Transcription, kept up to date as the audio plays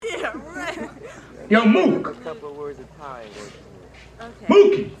Yo, Mook. A couple of words of Thai. Okay.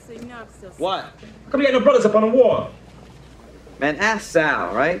 Mookie. So you know I'm still. What? How come you got no brothers up on the wall? Man, ask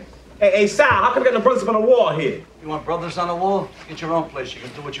Sal, right? Hey, Sal, how come you got no brothers up on the wall here? You want brothers on the wall? Get your own place. You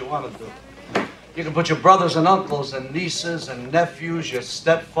can do what you want to do. You can put your brothers and uncles and nieces and nephews, your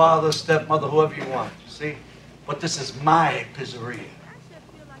stepfather, stepmother, whoever you want, see? But this is my pizzeria.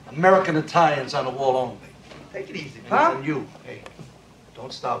 American Italians on the wall only. Take it easy, And you, hey,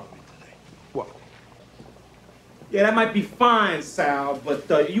 don't stop with me today. What? Yeah, that might be fine, Sal,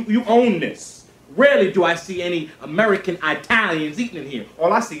 but you own this. Rarely do I see any American Italians eating in here.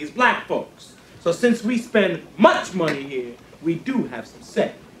 All I see is black folks. So since we spend much money here, we do have some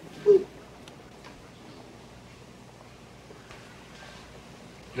say. You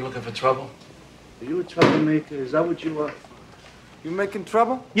looking for trouble? Are you a troublemaker? Is that what you are? You making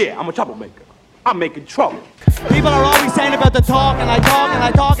trouble? Yeah, I'm a troublemaker. I'm making trouble. People are always saying about the talk, and I talk, and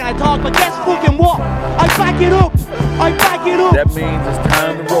I talk, and I talk, but guess fucking what? I back it up! I back it up! That means it's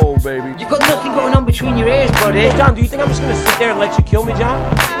time to roll, baby. You got nothing going on between your ears, buddy. Hey, John, do you think I'm just gonna sit there and let you kill me, John?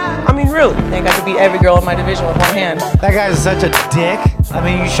 I mean, really? I think I could beat every girl in my division with one hand. That guy's such a dick. I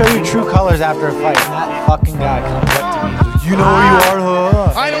mean, you show your true colors after a fight, and that fucking guy comes up to me and goes, you know where you are,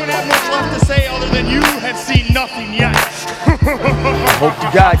 huh? I don't have much left to say other than you have seen nothing yet. Hope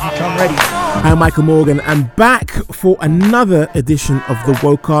to God you come ready. I'm Michael Morgan, and back for another edition of the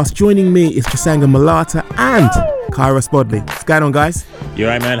Wocast. Joining me is Chisanga Malata and Kyra Spodley. What's going on, guys? You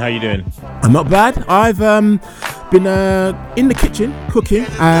alright, man? How you doing? I'm not bad. I've been in the kitchen cooking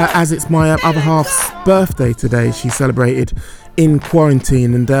as it's my other half's birthday today. She celebrated in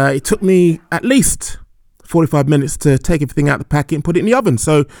quarantine, and it took me at least 45 minutes to take everything out the packet and put it in the oven.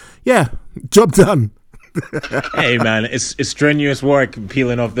 So, yeah, job done. Hey, man, it's strenuous work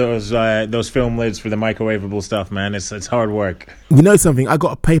peeling off those film lids for the microwavable stuff, man. It's hard work. You know something? I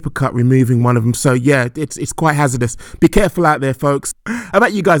got a paper cut removing one of them, so yeah, it's quite hazardous. Be careful out there, folks. How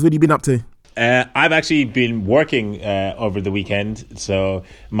about you guys? What have you been up to? I've actually been working over the weekend, so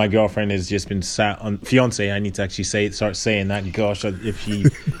my girlfriend has just been sat on fiance. I need to actually start saying that. Gosh, if she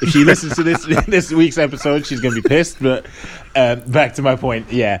listens to this week's episode, she's gonna be pissed. But back to my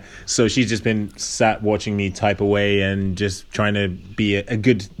point, yeah. So she's just been sat watching me type away and just trying to be a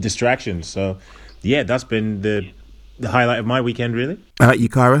good distraction. So yeah, that's been the highlight of my weekend, really. You,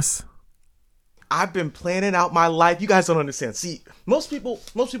 Kairos? I've been planning out my life. You guys don't understand. See, most people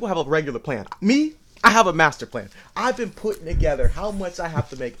have a regular plan. Me, I have a master plan. I've been putting together how much I have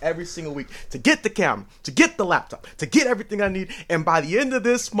to make every single week to get the camera, to get the laptop, to get everything I need. And by the end of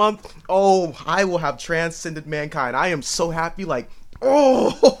this month, I will have transcended mankind. I am so happy. That's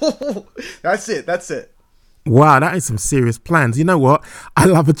it. Wow, that is some serious plans. You know what? I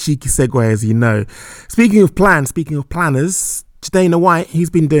love a cheeky segue, as you know. Speaking of planners, Dana White, he's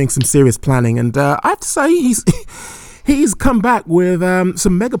been doing some serious planning, and I have to say he's come back with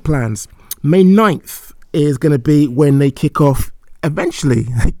some mega plans. May 9th is going to be when they kick off now,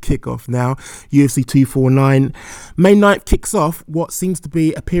 UFC 249. May 9th kicks off what seems to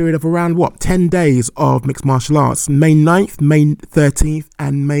be a period of around, 10 days of mixed martial arts. May 9th, May 13th,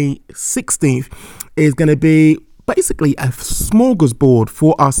 and May 16th is going to be basically a smorgasbord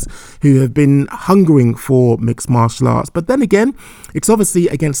for us who have been hungering for mixed martial arts. But then again, it's obviously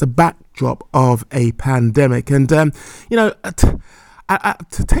against a backdrop of a pandemic. And, to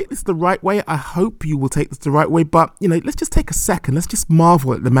take this the right way, I hope you will take this the right way. But, let's just take a second. Let's just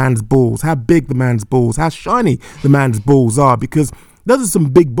marvel at the man's balls, how big the man's balls, how shiny the man's balls are, because those are some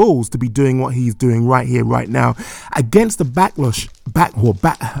big balls to be doing what he's doing right here, right now, against a backlash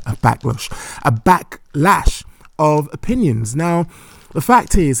of opinions. Now, the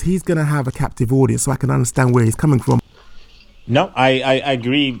fact is, he's going to have a captive audience, so I can understand where he's coming from. No, I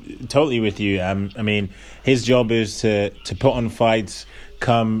agree totally with you. I mean, his job is to put on fights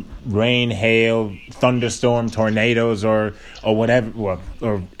come rain, hail, thunderstorm, tornadoes, or whatever,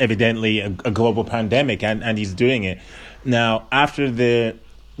 or evidently a global pandemic, and he's doing it. Now, after the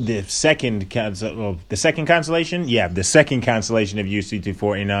second cancellation of UFC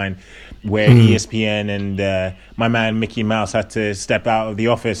 249, where ESPN and my man Mickey Mouse had to step out of the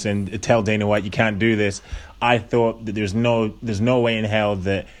office and tell Dana White, you can't do this. I thought that there's no way in hell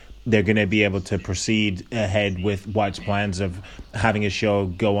that they're going to be able to proceed ahead with White's plans of having a show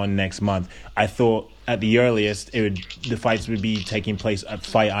go on next month. I thought at the earliest the fights would be taking place at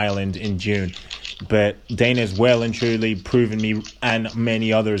Fight Island in June. But Dana's well and truly proven me and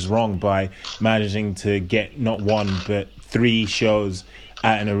many others wrong by managing to get not one but 3 shows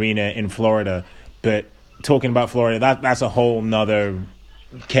at an arena in Florida. But talking about Florida, that's a whole nother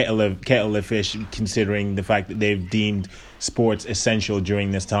kettle of fish, considering the fact that they've deemed sports essential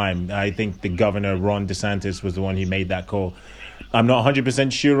during this time. I think the governor, Ron DeSantis, was the one who made that call. I'm not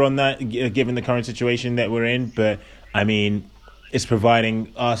 100% sure on that, given the current situation that we're in, but I mean, it's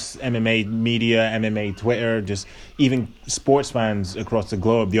providing us, MMA media, MMA Twitter, just even sports fans across the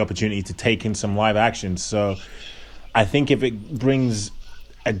globe, the opportunity to take in some live action. So I think if it brings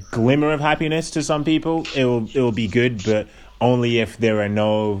a glimmer of happiness to some people, it will be good, but only if there are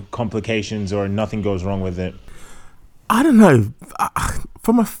no complications or nothing goes wrong with it. I don't know,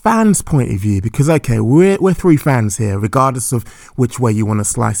 from a fan's point of view, because, okay, we're three fans here, regardless of which way you want to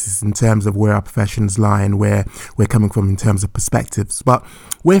slice this in terms of where our professions lie and where we're coming from in terms of perspectives. But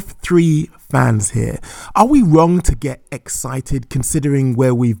we're three fans here. Are we wrong to get excited considering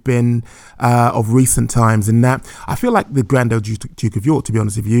where we've been of recent times? And that I feel like the Grand Old Duke of York, to be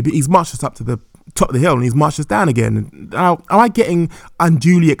honest with you, but he's marched us up to the top of the hill and he's marched us down again. Now, am I getting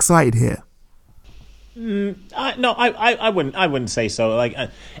unduly excited here? I wouldn't say so. Like,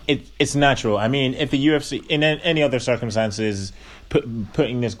 it's natural. I mean, if the UFC, in any other circumstances,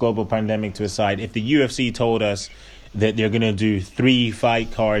 putting this global pandemic to aside, if the UFC told us that they're going to do 3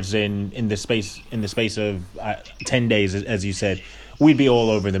 fight cards in the space of 10 days, as you said, we'd be all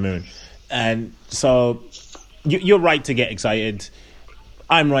over the moon. And so you're right to get excited.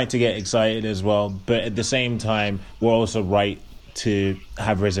 I'm right to get excited as well. But at the same time, we're also right to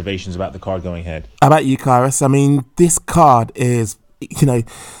have reservations about the card going ahead. How about you, Kairos? I mean, this card is,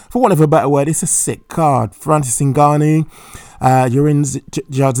 for want of a better word, it's a sick card. Francis Ngannou,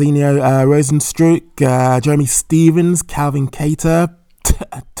 Jairzinho Rozenstruik, Jeremy Stevens, Calvin Kattar,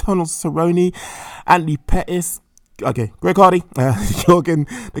 Donald Cerrone, Anthony Pettis, Greg Hardy,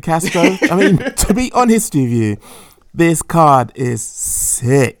 Jorgen De Castro. I mean, to be honest with you, this card is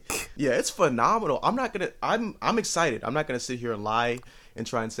sick. Yeah, it's phenomenal. I'm excited. I'm not gonna sit here and lie and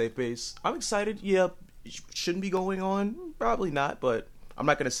try and save face. I'm excited. Yeah, shouldn't be going on. Probably not, but I'm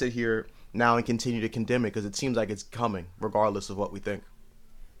not gonna sit here now and continue to condemn it because it seems like it's coming, regardless of what we think.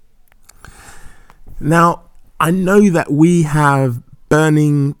 Now, I know that we have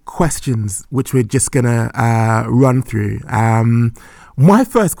burning questions which we're just gonna run through. My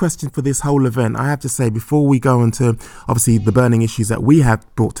first question for this whole event, I have to say, before we go into, obviously, the burning issues that we have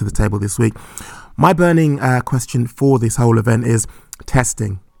brought to the table this week, my burning question for this whole event is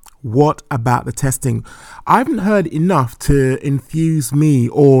testing. What about the testing? I haven't heard enough to infuse me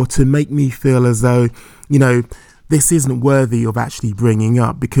or to make me feel as though, this isn't worthy of actually bringing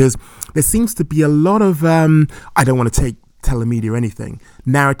up, because there seems to be a lot of, I don't want to take telemedia or anything,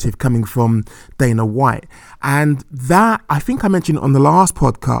 narrative coming from Dana White. And that, I think I mentioned on the last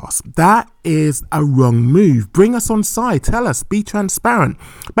podcast, that is a wrong move. Bring us on side. Tell us. Be transparent.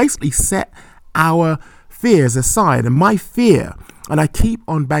 Basically set our fears aside. And my fear, and I keep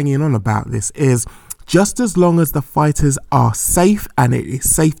on banging on about this, is just as long as the fighters are safe and it is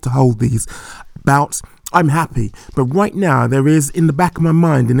safe to hold these bouts, I'm happy. But right now, there is in the back of my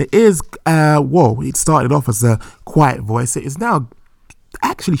mind, and it is, it started off as a quiet voice. It is now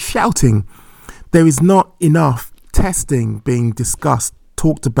actually shouting. There is not enough testing being discussed,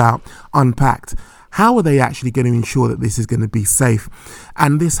 talked about, unpacked. How are they actually going to ensure that this is going to be safe?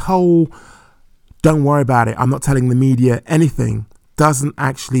 And this whole, don't worry about it, I'm not telling the media anything, doesn't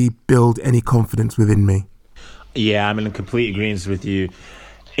actually build any confidence within me. Yeah, I'm in complete agreement with you.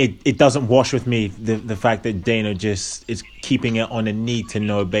 It doesn't wash with me, the fact that Dana just is keeping it on a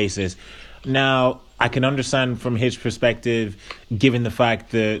need-to-know basis. Now, I can understand from his perspective, given the fact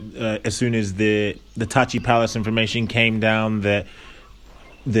that as soon as the Tachi Palace information came down, that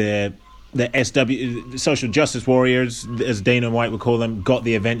the social justice warriors, as Dana White would call them, got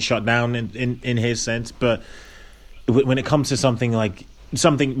the event shut down in his sense. But when it comes to something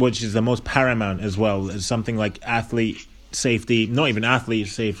which is the most paramount as well, as something like athlete safety, not even athlete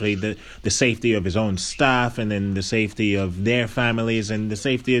safety, the safety of his own staff, and then the safety of their families, and the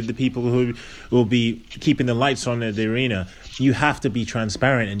safety of the people who will be keeping the lights on at the arena. You have to be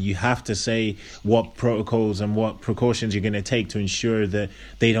transparent, and you have to say what protocols and what precautions you're going to take to ensure that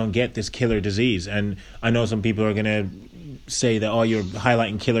they don't get this killer disease. And I know some people are going to say that, you're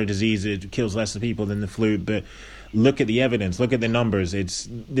highlighting killer disease, it kills less people than the flu, but look at the evidence, look at the numbers. This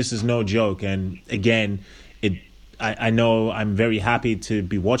is no joke. And again, I know I'm very happy to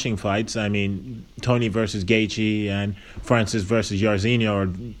be watching fights. I mean, Tony versus Gaethje and Francis versus Jairzinho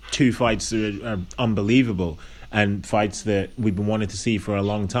are 2 fights that are unbelievable, and fights that we've been wanting to see for a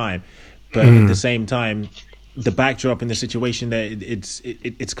long time. But at the same time, the backdrop and the situation that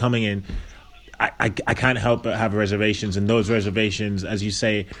it's coming in, I can't help but have reservations, and those reservations, as you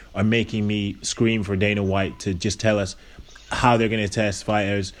say, are making me scream for Dana White to just tell us, how they're going to test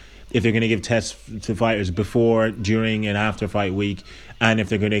fighters, if they're going to give tests to fighters before, during, and after fight week, and if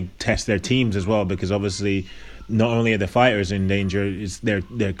they're going to test their teams as well, because obviously not only are the fighters in danger, it's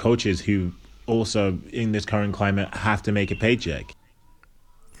their coaches who also, in this current climate, have to make a paycheck.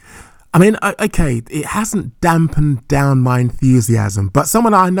 I mean, okay, it hasn't dampened down my enthusiasm, but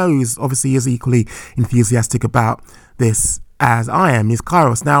someone I know is obviously is equally enthusiastic about this as I am, is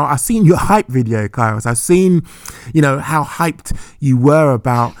Kairos. Now, I've seen your hype video, Kairos. I've seen, how hyped you were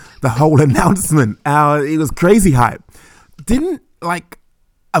about the whole announcement. It was crazy hype. Didn't,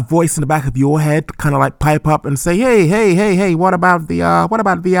 a voice in the back of your head kind of pipe up and say, hey, what about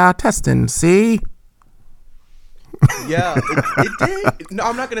the testing, see? Yeah, it did. No,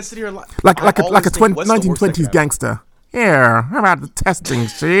 I'm not gonna sit here like a 1920s gangster. Yeah, how about the testing?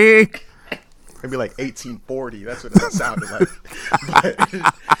 See, maybe 1840. That's what it sounded like.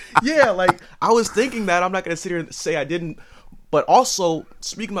 But, yeah, I was thinking that. I'm not gonna sit here and say I didn't. But also,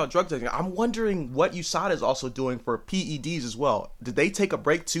 speaking about drug testing, I'm wondering what USADA is also doing for PEDs as well. Did they take a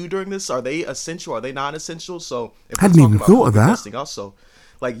break too during this? Are they essential? Are they non-essential? So if I hadn't even thought of that. Testing also.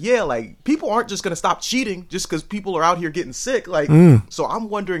 People aren't just going to stop cheating just because people are out here getting sick. So I'm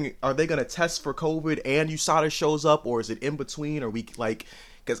wondering, are they going to test for COVID and USADA shows up, or is it in between? Or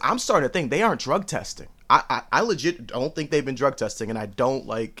because I'm starting to think they aren't drug testing. I legit don't think they've been drug testing, and I don't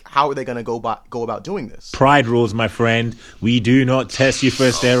how are they going to go about doing this? Pride rules, my friend. We do not test you for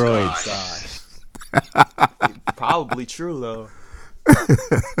steroids. Probably true, though.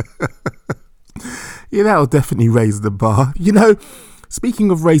 Yeah, that'll definitely raise the bar.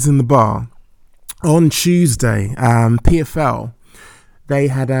 Speaking of raising the bar, on Tuesday, PFL, they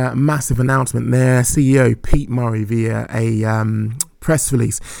had a massive announcement. Their CEO, Pete Murray, via a press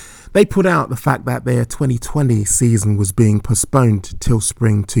release, they put out the fact that their 2020 season was being postponed till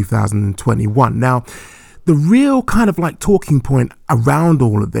spring 2021. Now, the real kind of talking point around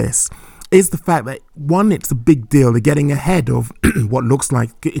all of this is the fact that, one, it's a big deal. They're getting ahead of what looks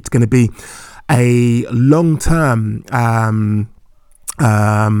like it's going to be a long-term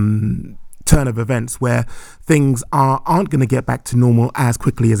turn of events where things aren't going to get back to normal as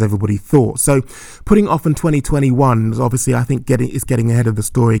quickly as everybody thought. So putting off in 2021 is obviously, I think, getting ahead of the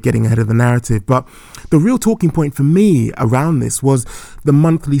story, getting ahead of the narrative. But the real talking point for me around this was the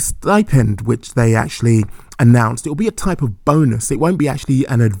monthly stipend, which they actually announced. It will be a type of bonus. It won't be actually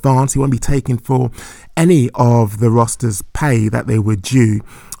an advance. It won't be taken for any of the roster's pay that they were due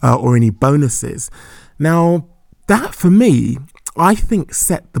or any bonuses. Now, that for me, I think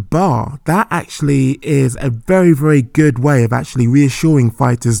set the bar. That actually is a very, very good way of actually reassuring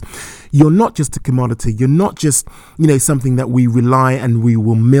fighters you're not just a commodity. You're not just, something that we rely and we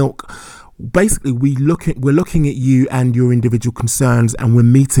will milk. Basically, we're looking at you and your individual concerns, and we're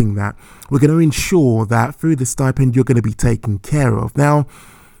meeting that. We're going to ensure that through the stipend, you're going to be taken care of. Now,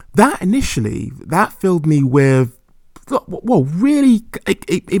 that initially, that filled me with, really,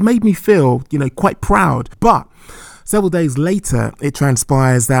 it made me feel, quite proud. But several days later, it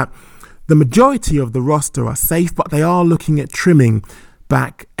transpires that the majority of the roster are safe, but they are looking at trimming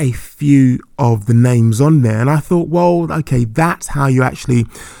back a few of the names on there. And I thought, okay, that's how you actually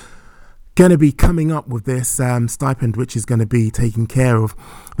going to be coming up with this stipend, which is going to be taking care of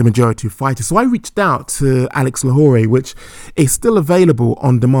the majority of fighters. So I reached out to Alex Lahore, which is still available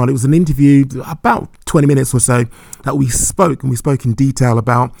on demand. It was an interview, about 20 minutes or so, that we spoke, and we spoke in detail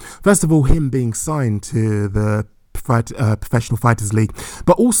about, first of all, him being signed to the Professional Fighters League,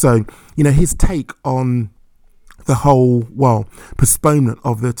 but also, his take on the whole, postponement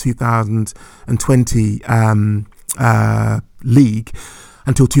of the 2020 league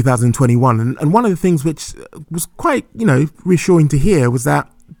until 2021. And one of the things which was quite, reassuring to hear was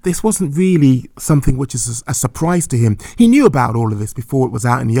that this wasn't really something which is a surprise to him. He knew about all of this before it was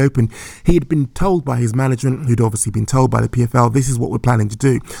out in the open. He had been told by his management, who'd obviously been told by the PFL, this is what we're planning to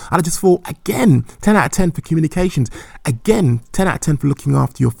do. And I just thought, again, 10 out of 10 for communications. Again, 10 out of 10 for looking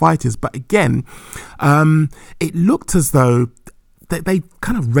after your fighters. But again, it looked as though they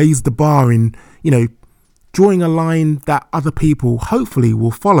kind of raised the bar in, drawing a line that other people hopefully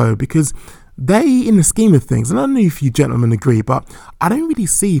will follow, because they, in the scheme of things, and I don't know if you gentlemen agree, but I don't really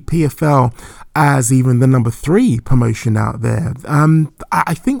see PFL as even the number 3 promotion out there.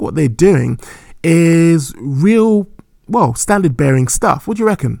 I think what they're doing is real, standard bearing stuff. What do you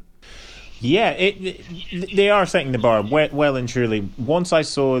reckon? Yeah, they are setting the bar well and truly. Once I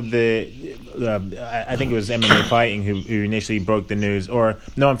saw I think it was MMA Fighting who initially broke the news, or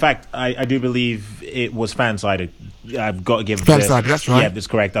no, in fact, I do believe it was Fansided. I've got to give Fansided, that's right. Yeah, that's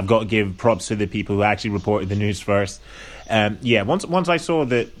correct. I've got to give props to the people who actually reported the news first. Once I saw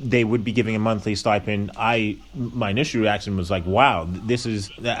that they would be giving a monthly stipend, my initial reaction was like, wow, this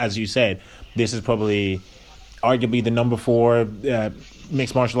is, as you said, this is probably arguably the number 4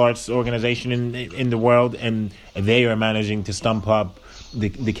 mixed martial arts organization in the world, and they are managing to stump up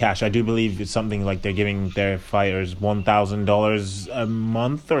the cash. I do believe it's something like they're giving their fighters $1,000 a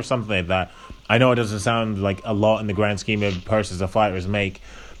month or something like that. I know it doesn't sound like a lot in the grand scheme of purses the fighters make,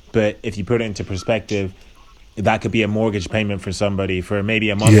 but if you put it into perspective, that could be a mortgage payment for somebody for maybe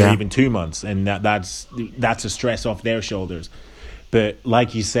a month or even 2 months, and that's a stress off their shoulders. But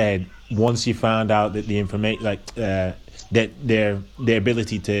like you said, once you found out that the information, that their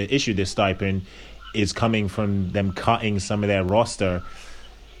ability to issue this stipend is coming from them cutting some of their roster,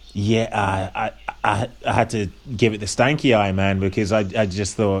 I had to give it the stanky eye, man, because I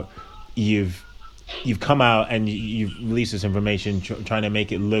just thought you've come out and you've released this information trying to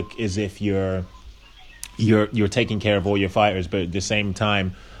make it look as if you're taking care of all your fighters, but at the same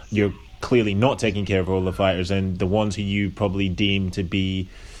time you're clearly not taking care of all the fighters, and the ones who you probably deem to be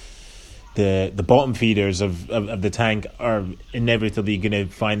the bottom feeders of the tank are inevitably going to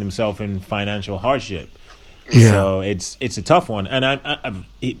find themselves in financial hardship. So it's a tough one, and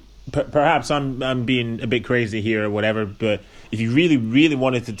perhaps I'm being a bit crazy here or whatever, but if you really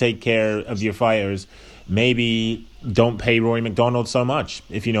wanted to take care of your fighters, maybe don't pay Rory McDonald so much,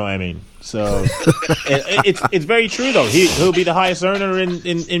 if you know what I mean. So it's very true though. He'll be the highest earner in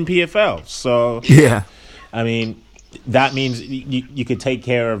PFL. So I mean, that means you could take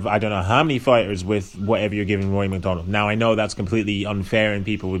care of I don't know how many fighters with whatever you're giving Rory McDonald. Now I know that's completely unfair, and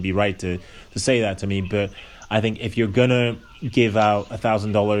people would be right to say that to me, but I think if you're gonna give out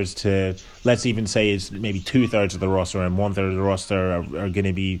 $1,000 to, let's even say it's maybe 2/3 of the roster and 1/3 of the roster are going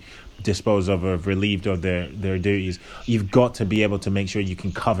to be disposed of or relieved of their duties, you've got to be able to make sure you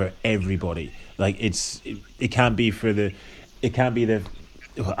can cover everybody. Like it can't be the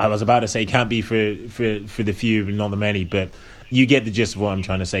few and not the many, but you get the gist of what I'm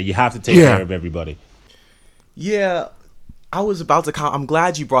trying to say. You have to take care of everybody. Yeah, I was about to I'm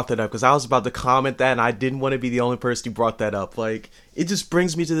glad you brought that up, because I was about to comment that, and I didn't want to be the only person who brought that up. Like, it just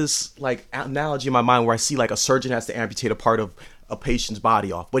brings me to this like analogy in my mind where I see like a surgeon has to amputate a part of a patient's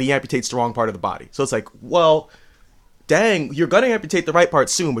body off, but he amputates the wrong part of the body. So it's like, well, dang, you're going to amputate the right part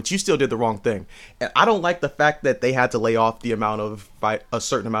soon, but you still did the wrong thing. And I don't like the fact that they had to lay off the amount of a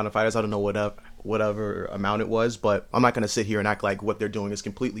certain amount of fighters. I don't know whatever amount it was, but I'm not going to sit here and act like what they're doing is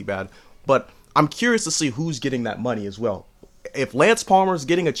completely bad. But I'm curious to see who's getting that money as well. If Lance Palmer's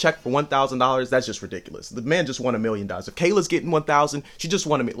getting a check for $1,000, that's just ridiculous. The man just won $1 million. If Kayla's getting $1,000, she just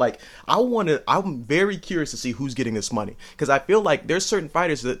won $1 million. Like, I'm very curious to see who's getting this money, because I feel like there's certain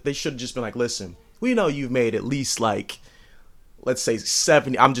fighters that they should have just been like, listen, we know you've made at least like, let's say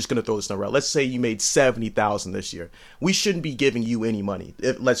 70. I'm just gonna throw this number out. Let's say you made $70,000 this year. We shouldn't be giving you any money.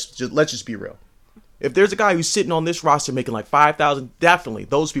 Let's just be real. If there's a guy who's sitting on this roster making like $5,000, definitely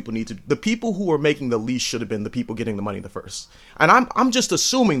those people need to. The people who are making the least should have been the people getting the money the first. And I'm just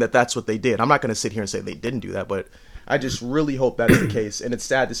assuming that that's what they did. I'm not going to sit here and say they didn't do that, but I just really hope that's the case. And it's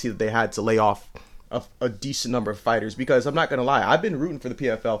sad to see that they had to lay off a decent number of fighters, because I'm not going to lie, I've been rooting for the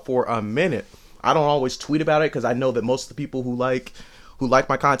PFL for a minute. I don't always tweet about it because I know that most of the people who like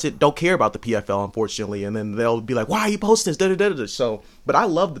my content don't care about the PFL, unfortunately, and then they'll be like, why are you posting this? So, but I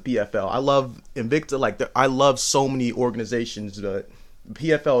love the PFL. I love Invicta. I love so many organizations. The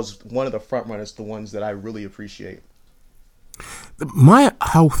PFL is one of the front runners, the ones that I really appreciate. My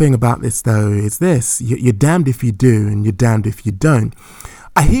whole thing about this, though, is this. You're damned if you do and you're damned if you don't.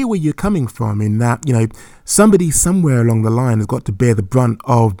 I hear where you're coming from in that, somebody somewhere along the line has got to bear the brunt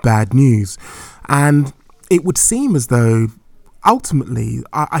of bad news. And it would seem as though ultimately,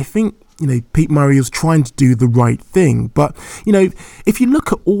 I think, Pete Murray was trying to do the right thing. But, if you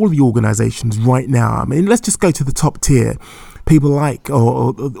look at all the organizations right now, I mean, let's just go to the top tier. People like,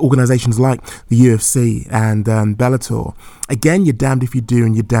 or organizations like the UFC and Bellator. Again, you're damned if you do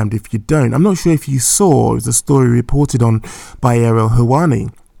and you're damned if you don't. I'm not sure if you saw, it was a story reported on by Ariel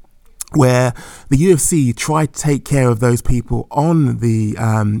Helwani, where the UFC tried to take care of those people on the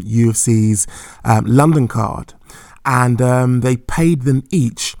UFC's London card. And they paid them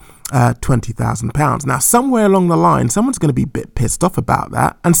each £20,000. Now, somewhere along the line, someone's going to be a bit pissed off about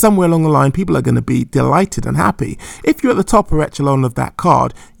that. And somewhere along the line, people are going to be delighted and happy. If you're at the top echelon of that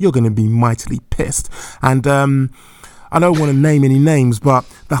card, you're going to be mightily pissed. And I don't want to name any names, but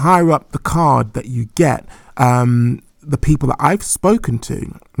the higher up the card that you get, the people that I've spoken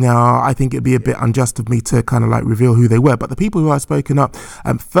to, now I think it'd be a bit unjust of me to kind of like reveal who they were, but the people who I've spoken up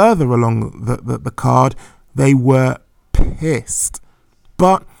further along the card, they were pissed.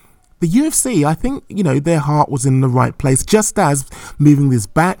 But the UFC, I think, their heart was in the right place. Just as moving this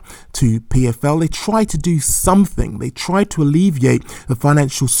back to PFL, they tried to do something. They tried to alleviate the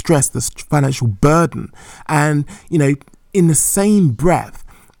financial stress, the financial burden, and, in the same breath,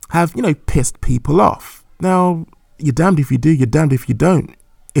 have, pissed people off. Now, you're damned if you do, you're damned if you don't,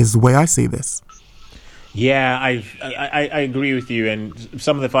 is the way I see this. Yeah, I agree with you. And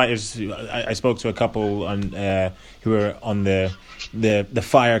some of the fighters, I spoke to a couple who were on the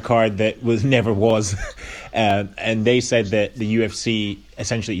fire card that never was, and they said that the UFC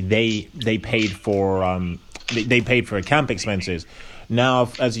essentially they paid for they paid for camp expenses. Now,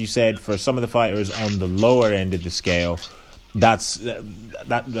 as you said, for some of the fighters on the lower end of the scale, that's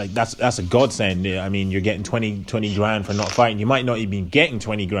a godsend. I mean, you're getting 20 grand for not fighting. You might not even be getting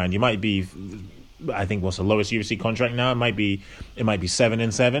 20 grand. You might be, I think, what's the lowest UFC contract now? It might be 7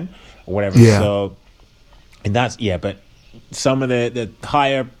 and 7 or whatever. Yeah. So, and but some of the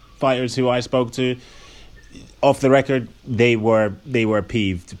higher fighters who I spoke to, off the record, they were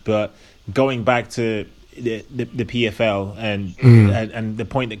peeved. But going back to the PFL and the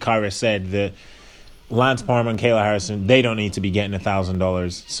point that Kyra said, that Lance Palmer and Kayla Harrison, they don't need to be getting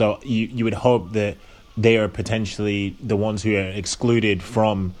 $1,000. So you would hope that they are potentially the ones who are excluded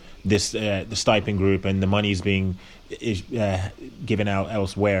from this the stipend group, and the money's being given out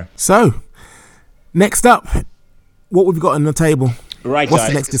elsewhere. So, next up, what we've got on the table? Right. What's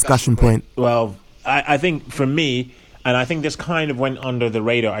the next discussion point? Well, I think for me, and I think this kind of went under the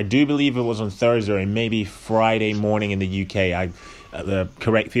radar. I do believe it was on Thursday and maybe Friday morning in the UK.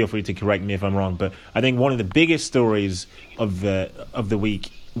 Feel free to correct me if I'm wrong, but I think one of the biggest stories of the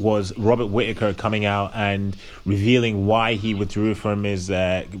week was Robert Whittaker coming out and revealing why he withdrew from his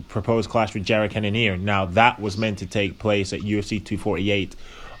proposed clash with Jared Cannonier. Now, that was meant to take place at UFC 248.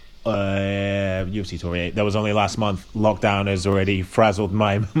 UFC 248. That was only last month. Lockdown has already frazzled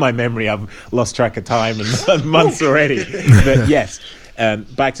my memory. I've lost track of time and months already. But yes,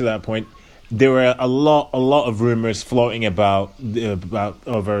 back to that point. There were a lot of rumors floating about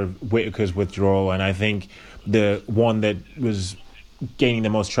over Whittaker's withdrawal, and I think the one that was gaining the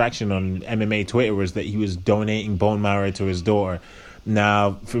most traction on MMA Twitter was that he was donating bone marrow to his daughter.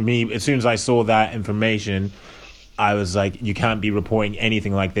 Now, for me, as soon as I saw that information, I was like, you can't be reporting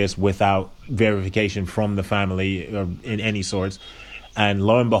anything like this without verification from the family or in any sorts. And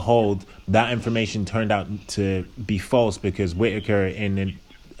lo and behold, that information turned out to be false, because Whittaker, in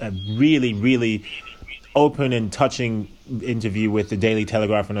a really, really open and touching interview with the Daily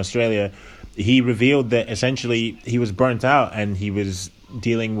Telegraph in Australia, he revealed that essentially he was burnt out and he was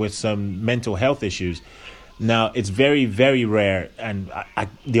dealing with some mental health issues. Now, it's very, very rare, and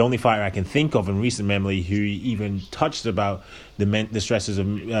the only fighter I can think of in recent memory who even touched about the stresses of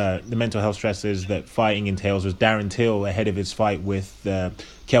the mental health stresses that fighting entails was Darren Till ahead of his fight with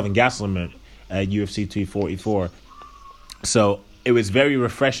Kelvin Gastelum at UFC 244. So it was very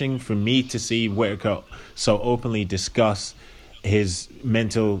refreshing for me to see Whittaker so openly discuss his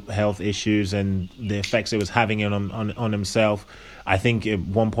mental health issues and the effects it was having on himself. I think at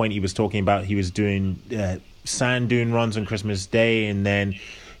one point he was talking about he was doing sand dune runs on Christmas Day, and then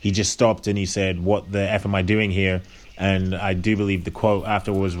he just stopped and he said, "What the F am I doing here?" And I do believe the quote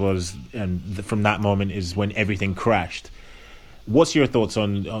afterwards was, and from that moment is when everything crashed. What's your thoughts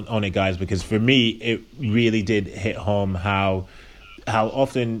on it, guys? Because for me, it really did hit home how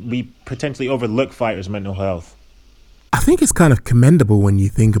often we potentially overlook fighters' mental health. I think it's kind of commendable when you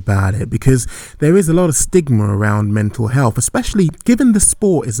think about it, because there is a lot of stigma around mental health, especially given the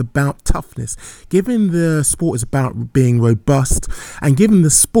sport is about toughness, given the sport is about being robust, and given the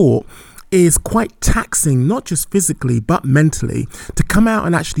sport is quite taxing, not just physically, but mentally. To come out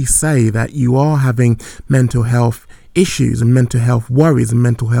and actually say that you are having mental health issues and mental health worries and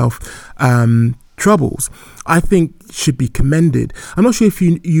mental health troubles, I think should be commended. I'm not sure if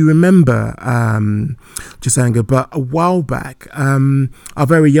you remember, Jasanga, but a while back, our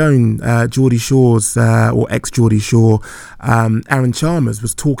very own Geordie Shore's, or ex-Geordie Shore, Aaron Chalmers,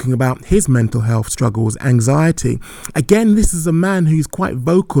 was talking about his mental health struggles, anxiety. Again, this is a man who's quite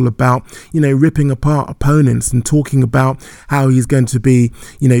vocal about, ripping apart opponents and talking about how he's going to be,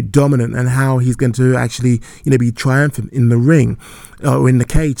 dominant, and how he's going to actually, be triumphant in the ring. Or in the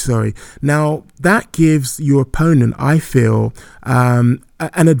cage, sorry. Now, that gives your opponent, I feel, an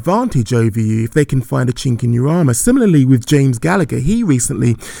advantage over you if they can find a chink in your armor. Similarly with James Gallagher, he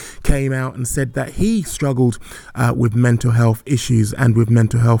recently came out and said that he struggled with mental health issues and with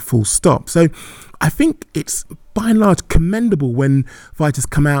mental health full stop. So I think it's by and large commendable when fighters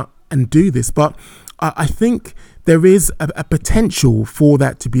come out and do this, but I think there is a potential for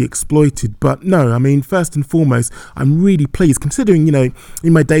that to be exploited. But no, I mean, first and foremost, I'm really pleased, considering, you know,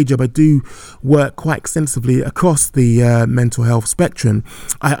 in my day job, I do work quite extensively across the mental health spectrum.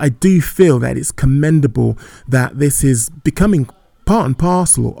 I do feel that it's commendable that this is becoming part and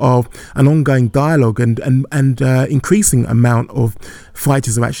parcel of an ongoing dialogue, and increasing amount of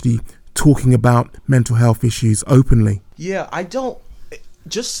fighters are actually talking about mental health issues openly. Yeah, I don't.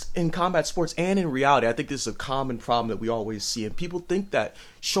 Just in combat sports and in reality, I think this is a common problem that we always see. And people think that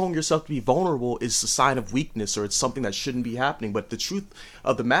showing yourself to be vulnerable is a sign of weakness, or it's something that shouldn't be happening. But the truth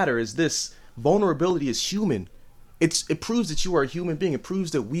of the matter is this: vulnerability is human. It proves that you are a human being. It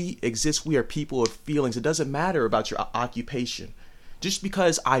proves that we exist. We are people with feelings. It doesn't matter about your occupation. Just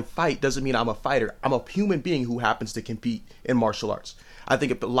because I fight doesn't mean I'm a fighter. I'm a human being who happens to compete in martial arts. I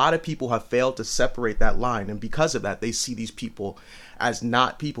think a lot of people have failed to separate that line, and because of that, they see these people as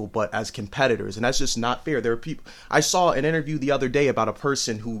not people, but as competitors, and that's just not fair. There are people. I saw an interview the other day about a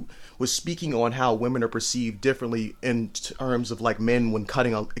person who was speaking on how women are perceived differently in terms of like men when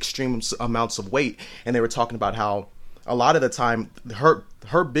cutting extreme amounts of weight, and they were talking about how a lot of the time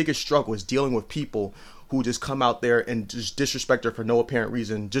her biggest struggle is dealing with people who just come out there and just disrespect her for no apparent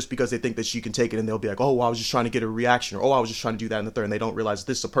reason, just because they think that she can take it, and they'll be like, oh, well, I was just trying to get a reaction, or oh, I was just trying to do that and the third, and they don't realize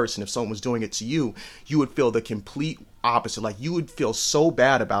this is a person. If someone was doing it to you, you would feel the complete opposite. Like, you would feel so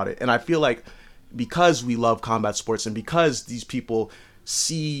bad about it. And I feel like because we love combat sports, and because these people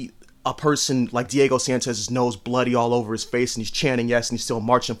see a person like Diego Santos's nose bloody all over his face, and he's chanting yes, and he's still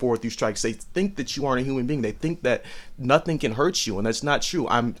marching forward through strikes, they think that you aren't a human being. They think that nothing can hurt you, and that's not true.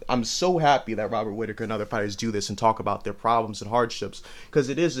 I'm so happy that Robert Whitaker and other fighters do this and talk about their problems and hardships, because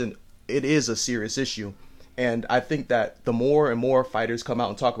it is a serious issue. And I think that the more and more fighters come out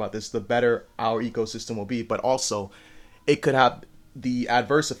and talk about this, the better our ecosystem will be. But also, it could have the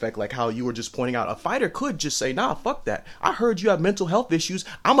adverse effect, like how you were just pointing out. A fighter could just say, nah, fuck that. I heard you have mental health issues.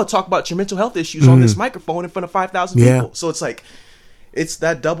 I'm going to talk about your mental health issues on this microphone in front of 5,000 people. So it's like, it's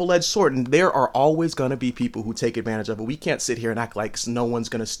that double-edged sword. And there are always going to be people who take advantage of it. We can't sit here and act like no one's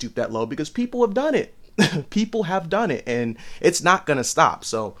going to stoop that low, because people have done it. People have done it, and it's not going to stop.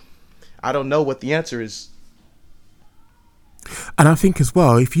 So I don't know what the answer is. And I think as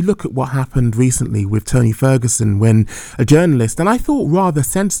well, if you look at what happened recently with Tony Ferguson, when a journalist, and I thought rather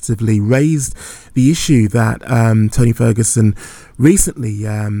sensitively, raised the issue that Tony Ferguson recently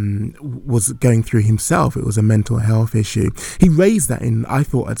was going through himself. It was a mental health issue. He raised that in, I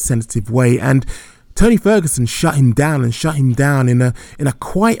thought, a sensitive way, and Tony Ferguson shut him down in a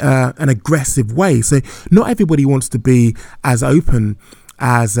quite an aggressive way. So not everybody wants to be as open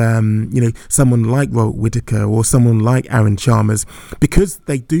as someone like Robert Whitaker or someone like Aaron Chalmers, because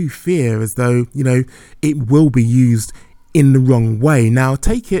they do fear as though it will be used in the wrong way. Now,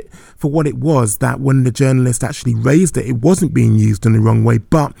 take it for what it was, that when the journalist actually raised it, it wasn't being used in the wrong way,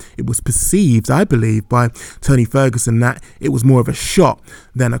 but it was perceived, I believe, by Tony Ferguson that it was more of a shot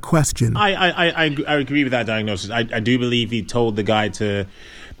than a question. I agree with that diagnosis. I do believe he told the guy to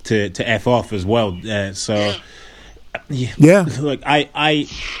F off as well. Yeah. Look, I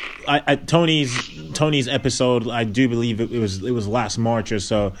Tony's episode, I do believe it was last March or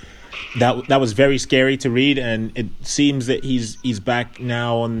so. That was very scary to read, and it seems that he's back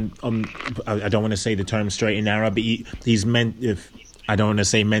now on I don't want to say the term straight and narrow, but he's meant, if I don't want to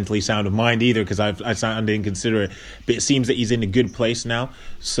say mentally sound of mind either, because I sound inconsiderate, but it seems that he's in a good place now.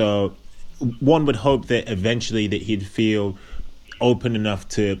 So one would hope that eventually that he'd feel open enough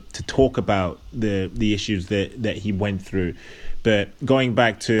to talk about the issues that he went through. But going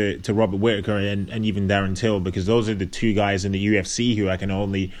back to Robert Whitaker and even Darren Till, because those are the two guys in the UFC who I can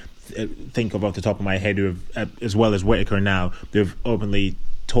only think of off the top of my head who have, as well as Whitaker now, they've openly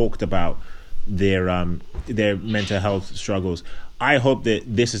talked about their mental health struggles. I hope that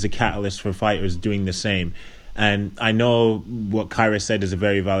this is a catalyst for fighters doing the same. And I know what Kyra said is a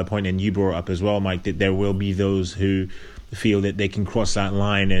very valid point, and you brought up as well, Mike, that there will be those who feel that they can cross that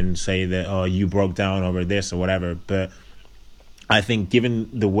line and say that, oh, you broke down over this or whatever. But I think given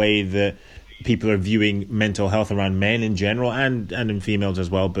the way that people are viewing mental health around men in general and in females as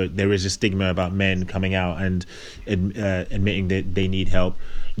well, but there is a stigma about men coming out and admitting that they need help,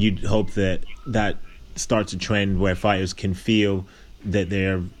 you'd hope that starts a trend where fighters can feel that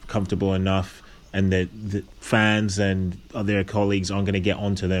they're comfortable enough and that the fans and their colleagues aren't going to get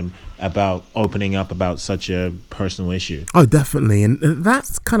onto them about opening up about such a personal issue. Oh, definitely. And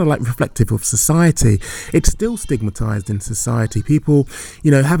that's kind of like reflective of society. It's still stigmatized in society. People,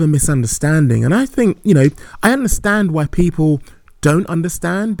 have a misunderstanding. And I think, I understand why people don't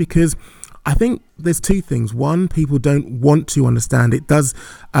understand, because I think there's two things. One, people don't want to understand. It does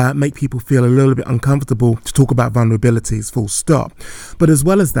make people feel a little bit uncomfortable to talk about vulnerabilities, full stop. But as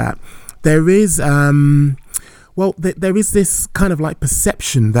well as that, there is, there is this kind of like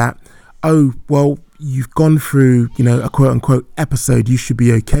perception that, oh, well, you've gone through, a quote unquote episode, you should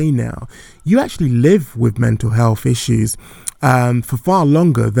be okay now. You actually live with mental health issues for far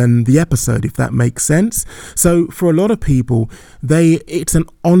longer than the episode, if that makes sense. So for a lot of people, it's an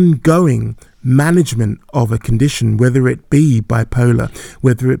ongoing management of a condition, whether it be bipolar,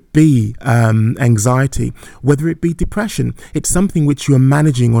 whether it be anxiety, whether it be depression. It's something which you are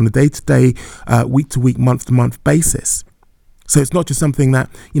managing on a day-to-day, week-to-week, month-to-month basis. So it's not just something that,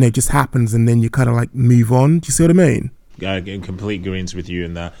 just happens and then you kind of like move on. Do you see what I mean? In complete agreement with you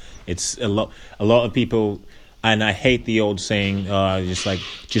in that. It's a lot of people, and I hate the old saying,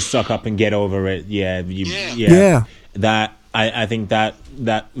 just suck up and get over it. Yeah. That I think that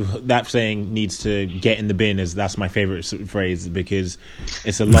saying needs to get in the bin, as that's my favorite phrase, because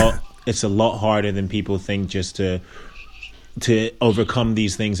it's a lot harder than people think just to overcome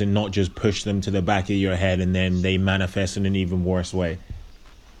these things and not just push them to the back of your head and then they manifest in an even worse way.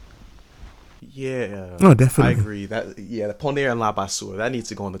 Yeah. Oh, definitely. I agree. The Poner and La Basura, that needs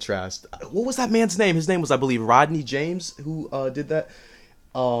to go in the trash. What was that man's name? His name was, I believe, Rodney James, who did that.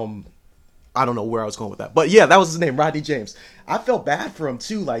 I don't know where I was going with that. But yeah, that was his name, Rodney James. I felt bad for him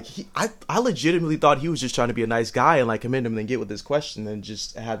too. Like I legitimately thought he was just trying to be a nice guy and like commend him and get with this question, and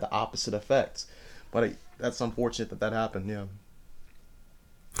just had the opposite effect. But that's unfortunate that happened, yeah.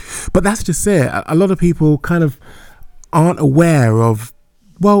 But that's just it. A lot of people kind of aren't aware of,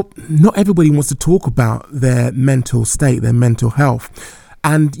 well, not everybody wants to talk about their mental state, their mental health.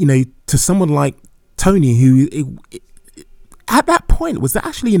 And, to someone like Tony, who at that point was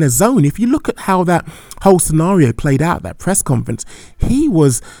actually in a zone. If you look at how that whole scenario played out, that press conference, he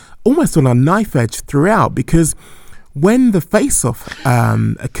was almost on a knife edge throughout, because when the face-off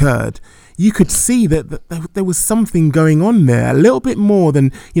occurred, you could see that there was something going on there, a little bit more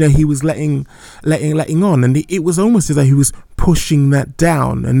than he was letting on, and it was almost as though he was pushing that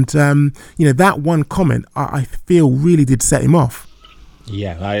down. And that one comment, I feel, really did set him off.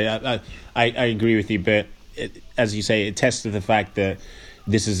 Yeah, I agree with you, but as you say, it tests to the fact that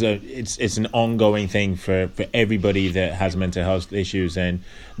this is it's an ongoing thing for everybody that has mental health issues, and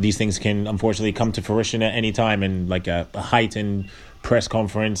these things can unfortunately come to fruition at any time. And like a heightened press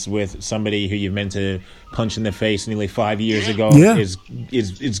conference with somebody who you've meant to punch in the face nearly 5 years ago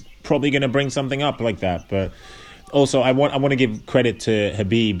is probably going to bring something up like that. But also, I want to give credit to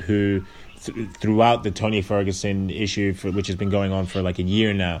Khabib, who throughout the Tony Ferguson issue, which has been going on for like a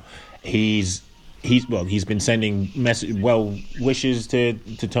year now, he's been sending wishes to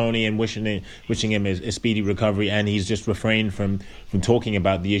Tony and wishing him a speedy recovery, and he's just refrained from talking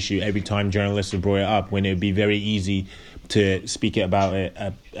about the issue every time journalists have brought it up, when it would be very easy to speak about it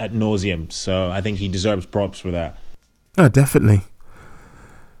at nauseum. So I think he deserves props for that. Oh, definitely.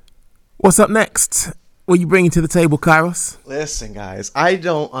 What's up next? What are you bringing to the table, Kairos? Listen, guys, I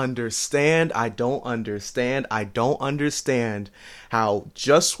don't understand how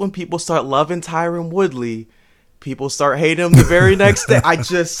just when people start loving Tyron Woodley, people start hating him the very next day.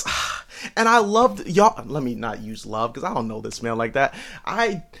 And I loved y'all. Let me not use love, because I don't know this man like that.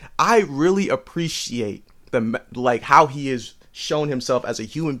 I really appreciate how he has shown himself as a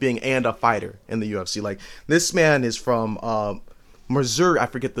human being and a fighter in the UFC. Like, this man is from Missouri, I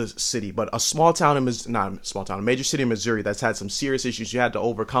forget the city, but a major city in Missouri that's had some serious issues. You had to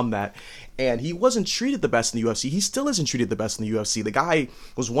overcome that. And he wasn't treated the best in the UFC. He still isn't treated the best in the UFC. The guy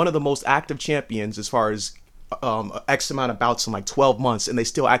was one of the most active champions as far as X amount of bouts in like 12 months, and they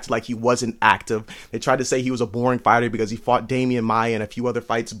still acted like he wasn't active. They tried to say he was a boring fighter because he fought Damian Maia and a few other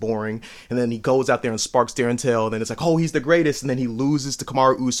fights boring, and then he goes out there and sparks Darren Till, and then it's like, oh, he's the greatest, and then he loses to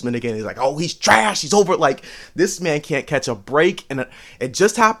Kamaru Usman again. He's like, oh, he's trash, he's over. Like, this man can't catch a break, and it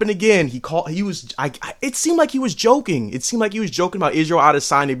just happened again. It seemed like he was joking. It seemed like he was joking about Israel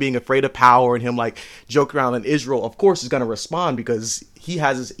Adesanya being afraid of power, and him like joking around, and Israel, of course, is going to respond because he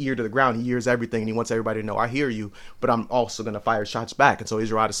has his ear to the ground. He hears everything, and he wants everybody to know, I hear you, but I'm also going to fire shots back. And so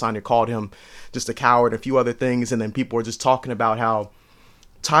Israel Adesanya called him just a coward, and a few other things. And then people were just talking about how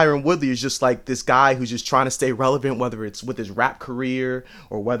Tyron Woodley is just like this guy who's just trying to stay relevant, whether it's with his rap career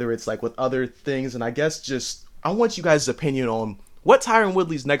or whether it's like with other things. And I guess I want you guys' opinion on what Tyron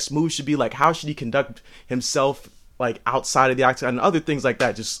Woodley's next move should be. Like, how should he conduct himself, like, outside of the octagon and other things like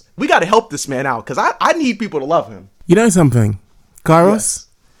that. Just, we got to help this man out, because I need people to love him. You know something? Kairos, yes.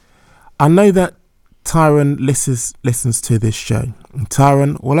 I know that Tyron listens to this show. And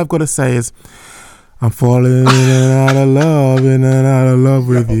Tyron, all I've got to say is, I'm falling in and out of love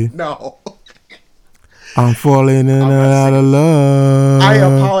with you. No. I'm falling in and out of love. I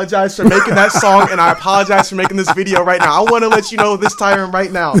apologize for making that song, and I apologize for making this video right now. I want to let you know this, Tyron,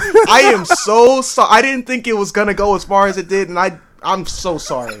 right now. I am so sorry. I didn't think it was gonna go as far as it did, and I'm so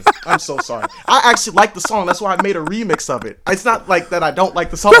sorry. I'm so sorry. I actually like the song. That's why I made a remix of it. It's not like that I don't like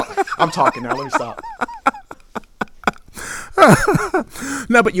the song. I'm talking now. Let me stop.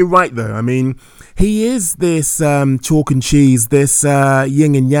 No, but you're right, though. I mean, he is this chalk and cheese, this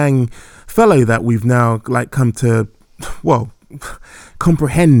yin and yang fellow that we've now come to, well,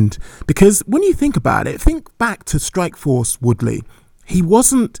 comprehend. Because when you think about it, think back to Strikeforce Woodley. He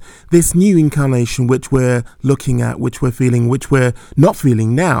wasn't this new incarnation which we're looking at, which we're feeling, which we're not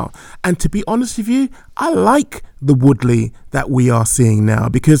feeling now. And to be honest with you, I like the Woodley that we are seeing now,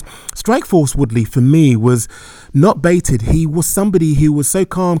 because Strikeforce Woodley for me was not baited. He was somebody who was so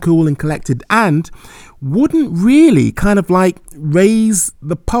calm, cool and collected and wouldn't really kind of raise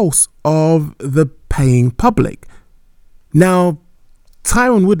the pulse of the paying public. Now,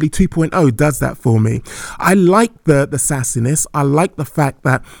 Tyron Woodley 2.0 does that for me. I like the sassiness. I like the fact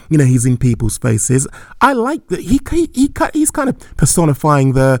that, he's in people's faces. I like that he's kind of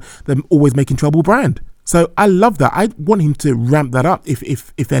personifying the always making trouble brand. So I love that. I want him to ramp that up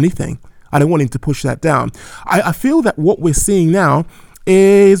if anything. I don't want him to push that down. I feel that what we're seeing now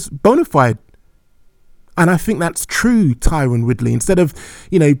is bona fide. And I think that's true Tyron Woodley. Instead of,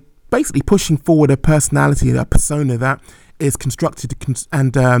 basically pushing forward a personality, a persona that is constructed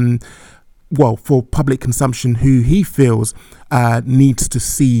and for public consumption, who he feels needs to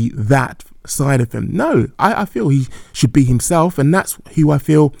see that side of him. No, I feel he should be himself, and that's who I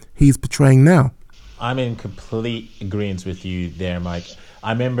feel he's portraying now. I'm in complete agreement with you there, Mike.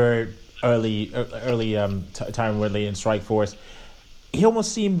 I remember early Tyron Woodley in Strikeforce. He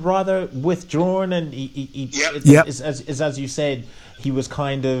almost seemed rather withdrawn, and as you said, he was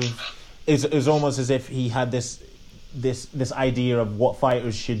kind of. It was almost as if he had this idea of what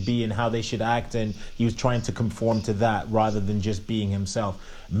fighters should be and how they should act, and he was trying to conform to that rather than just being himself.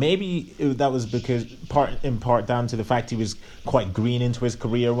 Maybe that was because in part down to the fact he was quite green into his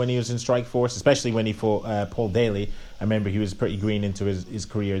career when he was in Strikeforce, especially when he fought Paul Daly. I remember he was pretty green into his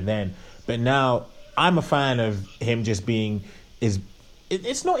career then. But now I'm a fan of him just being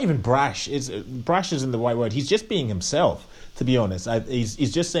it's not even brash. Brash isn't the right word. He's just being himself. To be honest,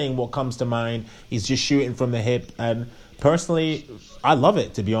 he's just saying what comes to mind. He's just shooting from the hip, and personally, I love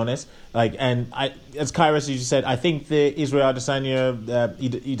it. To be honest, as Kairos, as you said, I think the Israel Adesanya,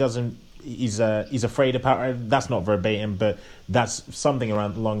 he's afraid of power. That's not verbatim, but that's something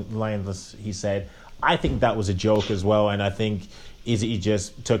along the lines he said. I think that was a joke as well, and I think Izzy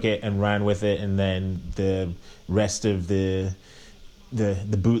just took it and ran with it, and then the rest of the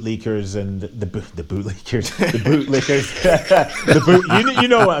bootleakers and the bootlickers, you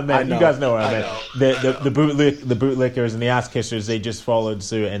know what I meant. You guys know what I meant. The bootlickers and the ass kissers, they just followed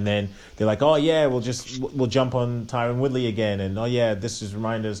suit, and then they're like, oh yeah, we'll jump on Tyron Woodley again, and oh yeah, this just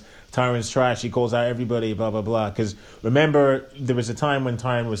reminds us Tyron's trash. He calls out everybody, blah blah blah. Because remember, there was a time when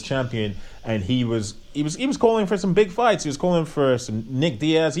Tyron was champion, and he was calling for some big fights. He was calling for some Nick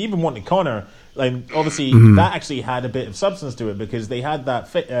Diaz. He even wanted Conor. Like obviously that actually had a bit of substance to it, because they had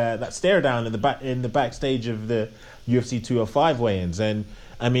that stare down in the backstage of the UFC 205 weigh-ins, and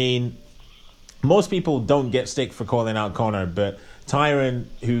I mean, most people don't get stick for calling out Conor, but Tyron,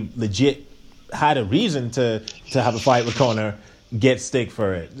 who legit had a reason to have a fight with Conor, gets stick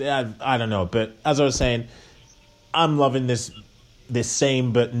for it. I don't know, but as I was saying, I'm loving this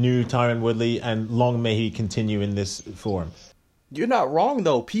same but new Tyron Woodley, and long may he continue in this form. You're not wrong,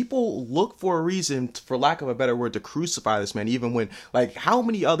 though. People look for a reason, for lack of a better word, to crucify this man, even when, how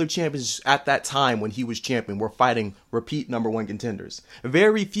many other champions at that time when he was champion were fighting repeat number one contenders?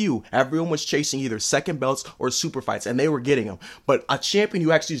 Very few. Everyone was chasing either second belts or super fights, and they were getting them. But a champion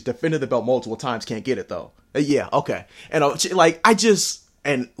who actually has defended the belt multiple times can't get it, though. Yeah, okay. And,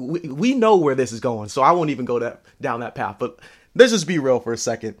 we know where this is going, so I won't even go down that path. But let's just be real for a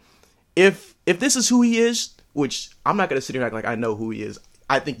second. If this is who he is, which I'm not going to sit here and act like I know who he is.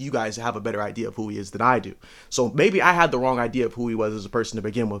 I think you guys have a better idea of who he is than I do. So maybe I had the wrong idea of who he was as a person to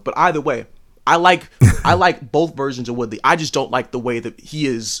begin with. But either way, I like both versions of Woodley. I just don't like the way that he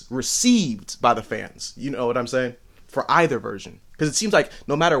is received by the fans. You know what I'm saying? For either version. Because it seems like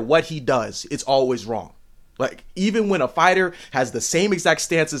no matter what he does, it's always wrong. Like, even when a fighter has the same exact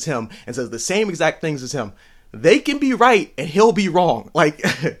stance as him and says the same exact things as him, they can be right and he'll be wrong. Like,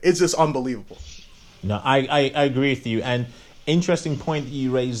 it's just unbelievable. No, I agree with you. And interesting point that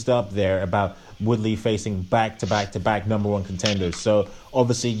you raised up there about Woodley facing back-to-back number one contenders. So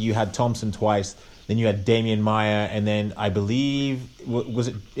obviously you had Thompson twice, Then you had Damian Maia, and then I believe it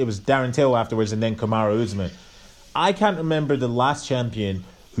was Darren Till afterwards, and then Kamaru Usman. I can't remember the last champion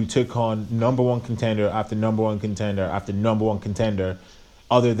who took on number one contender after number one contender after number one contender,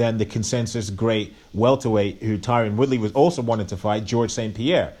 other than the consensus great welterweight who Tyron Woodley was also wanted to fight, George St.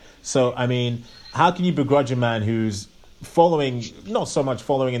 Pierre. So, I mean, how can you begrudge a man who's following, not so much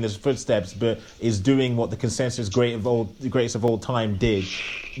following in his footsteps, but is doing what the consensus greatest of all time did,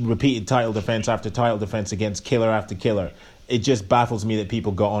 repeated title defense after title defense against killer after killer. It just baffles me that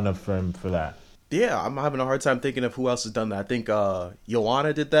people got on him for that. Yeah, I'm having a hard time thinking of who else has done that. I think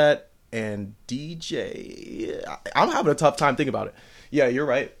Joanna did that, and DJ. I'm having a tough time thinking about it. Yeah, you're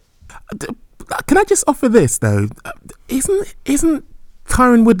right. Can I just offer this though? Isn't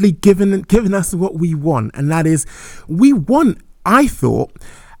Tyron Woodley giving us what we want, and that is, we want, I thought,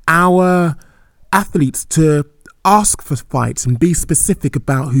 our athletes to ask for fights and be specific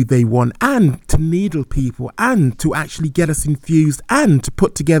about who they want, and to needle people, and to actually get us infused, and to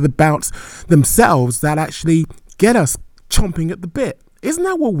put together bouts themselves that actually get us chomping at the bit. Isn't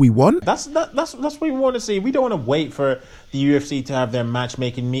that what we want? That's what we want to see. We don't want to wait for the UFC to have their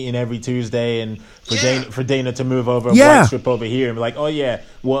matchmaking meeting every Tuesday and for Dana to move over a white strip over here and be like, oh yeah,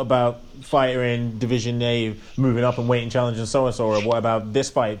 what about fighter in Division A moving up and weight and challenging so-and-so, or what about this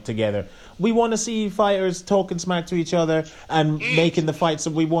fight together? We want to see fighters talking smack to each other and making the fights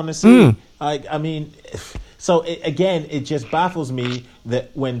that we want to see. I mean, so it just baffles me that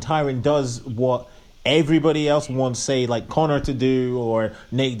when Tyron does what everybody else wants, say, like Conor to do, or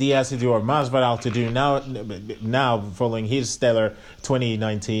Nate Diaz to do, or Masvidal to do now following his stellar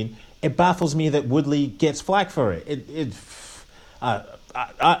 2019, it baffles me that Woodley gets flack for it.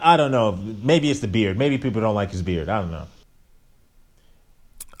 I don't know. Maybe it's the beard. Maybe people don't like his beard. I don't know.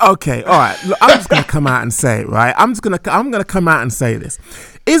 Okay, all right. Look, I'm just gonna come out and say it, right? I'm gonna come out and say this.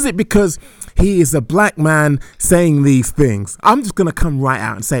 Is it because he is a black man saying these things? I'm just gonna come right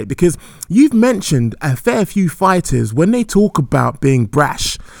out and say it, because you've mentioned a fair few fighters, when they talk about being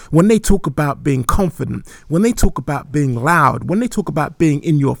brash, when they talk about being confident, when they talk about being loud, when they talk about being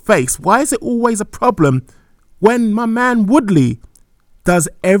in your face. Why is it always a problem when my man Woodley does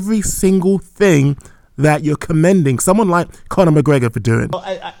every single thing that you're commending someone like Conor McGregor for doing? Well,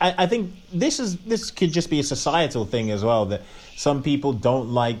 I think this could just be a societal thing as well, that some people don't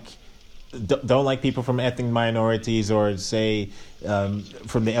like people from ethnic minorities, or say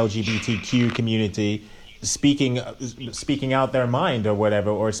from the LGBTQ community speaking out their mind or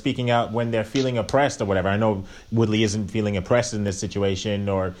whatever, or speaking out when they're feeling oppressed or whatever. I know Woodley isn't feeling oppressed in this situation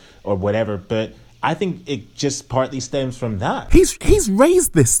or whatever, but I think it just partly stems from that. He's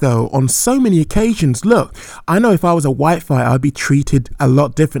raised this though on so many occasions. Look, I know if I was a white fighter, I'd be treated a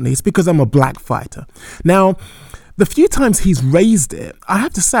lot differently. It's because I'm a black fighter. Now, the few times he's raised it, I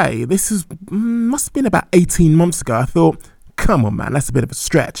have to say, must have been about 18 months ago. I thought, come on, man, that's a bit of a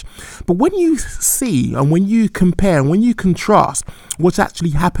stretch. But when you see and when you compare and when you contrast what's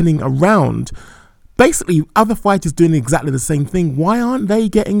actually happening around, basically other fighters doing exactly the same thing, why aren't they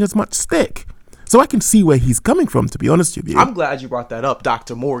getting as much stick? So I can see where he's coming from, to be honest with you. I'm glad you brought that up,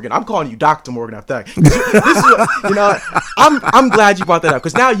 Dr. Morgan. I'm calling you Dr. Morgan after that. I'm glad you brought that up,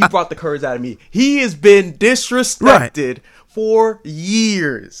 because now you brought the courage out of me. He has been disrespected for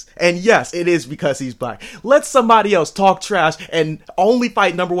years. And yes, it is because he's black. Let somebody else talk trash and only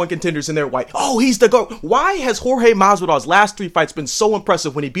fight number one contenders and they're white. Oh, he's the GOAT. Why has Jorge Masvidal's last 3 fights been so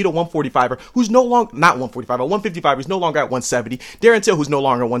impressive when he beat a 145er who's no longer, not 145, a 155er who's no longer at 170, Darren Till who's no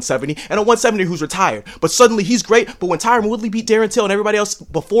longer at 170, and a 170 who's retired. But suddenly he's great. But when Tyron Woodley beat Darren Till and everybody else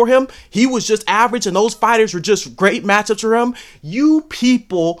before him, he was just average, and those fighters were just great matchups for him. You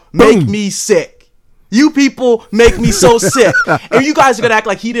people make me sick. You people make me so sick. And you guys are going to act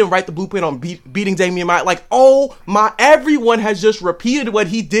like he didn't write the blueprint on beating Damian Maia. Like, oh my, everyone has just repeated what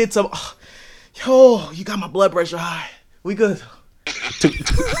he did to... Yo, you got my blood pressure high. We good.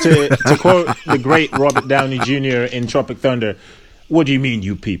 To quote the great Robert Downey Jr. in Tropic Thunder, what do you mean,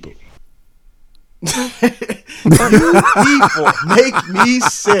 you people? You people make me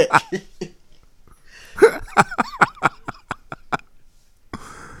sick.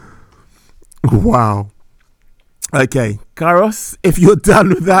 Wow. Okay, Kairos, if you're done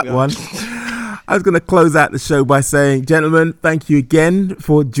with that one, I was going to close out the show by saying, gentlemen, thank you again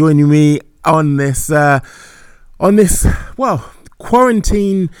for joining me on this,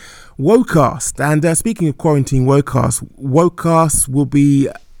 quarantine Wocast. And speaking of quarantine Wocast will be,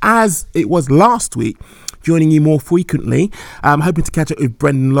 as it was last week, joining you more frequently. I'm hoping to catch up with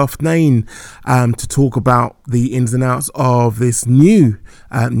Brendan Loughnane to talk about the ins and outs of this new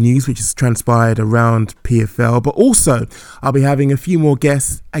news which has transpired around PFL. But also, I'll be having a few more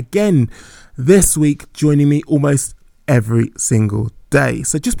guests again this week, joining me almost every single day.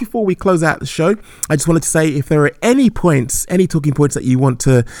 So just before we close out the show, I just wanted to say, if there are any points, any talking points that you want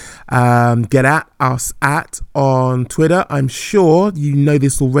to get at us at on Twitter, I'm sure you know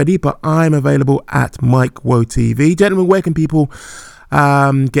this already, but I'm available at Mike Woe TV. Gentlemen, where can people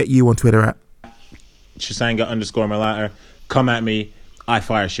get you on Twitter at? Chisanga _Malata. Come at me. I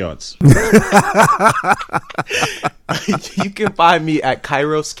fire shots. You can find me at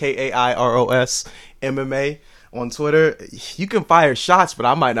Kairos, Kairos MMA on Twitter. You can fire shots, but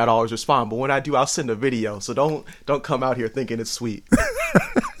I might not always respond. But when I do, I'll send a video. So don't come out here thinking it's sweet.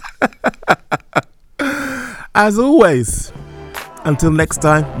 As always, until next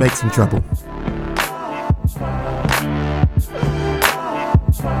time, make some trouble.